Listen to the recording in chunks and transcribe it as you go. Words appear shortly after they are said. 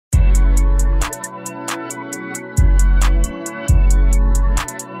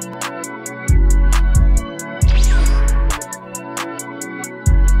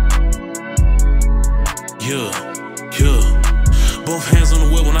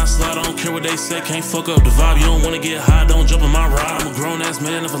I slide, I don't care what they say. Can't fuck up the vibe, you don't wanna get high, don't jump in my ride. I'm a grown ass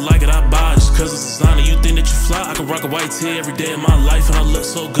man, if I like it, I buy it. Just cause it's a designer, you think that you fly. I can rock a white tee every day of my life, and I look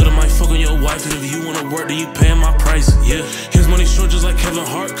so good, I might fuck on your wife. And if you wanna work, then you paying my price, yeah. His money short just like Kevin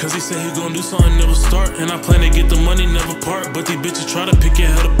Hart, cause he said he gon' do something, never start. And I plan to get the money, never part. But these bitches try to pick your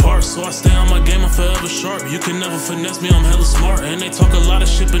head apart, so I stay on my game, I'm forever sharp. You can never finesse me, I'm hella smart. And they talk a lot of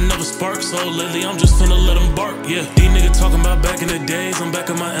shit but never spark, so lately I'm just finna let them bark, yeah. These niggas talking about back in the days, I'm back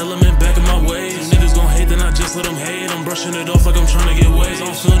in my element, back in my ways. If niggas gon' hate, then I just let them hate. I'm brushing it off like I'm trying to get waves. I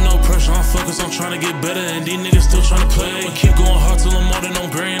don't feel no pressure, I'm focused on trying to get better, and these niggas still trying to play. I'ma keep going hard till I'm more than I'm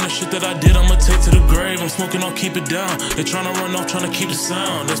gray, and the shit that I did I'ma take to the grave. I'm smoking, I'll keep it down. They tryna run off, tryna keep the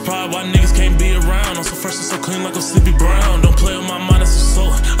sound. That's probably why niggas can't be around. I'm so fresh and so clean like I'm Sleepy Brown. Don't play with my mind, it's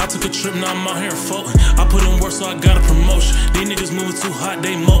assault. I took a trip, now I'm out here floating. I put in work, so I got a promotion. These niggas moving too hot,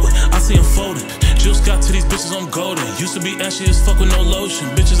 they moating. I see them folding. Jill Scott to these bitches, I'm golden. Used to be ashy as fuck with no lotion.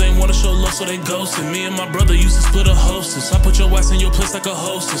 Bitches ain't wanna show love, so they ghosted. Me and my brother used to split a hostess. I put your ass in your place like a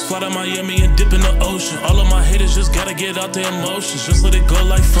hostess. Fly to Miami and dip in the ocean. All of my haters just gotta get out their emotions. Just let it go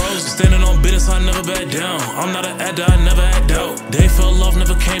like frozen. Standing on business, I never back down. I'm not an actor, I never act out. They fell off,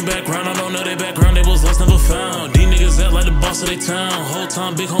 never came back round. I don't know their background, they was lost, never found. These niggas act like the boss of they town. Whole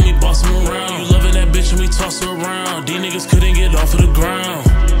time, big homie boss them around. You loving that bitch and we toss her around. These niggas couldn't get off of the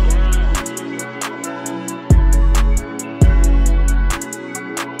ground.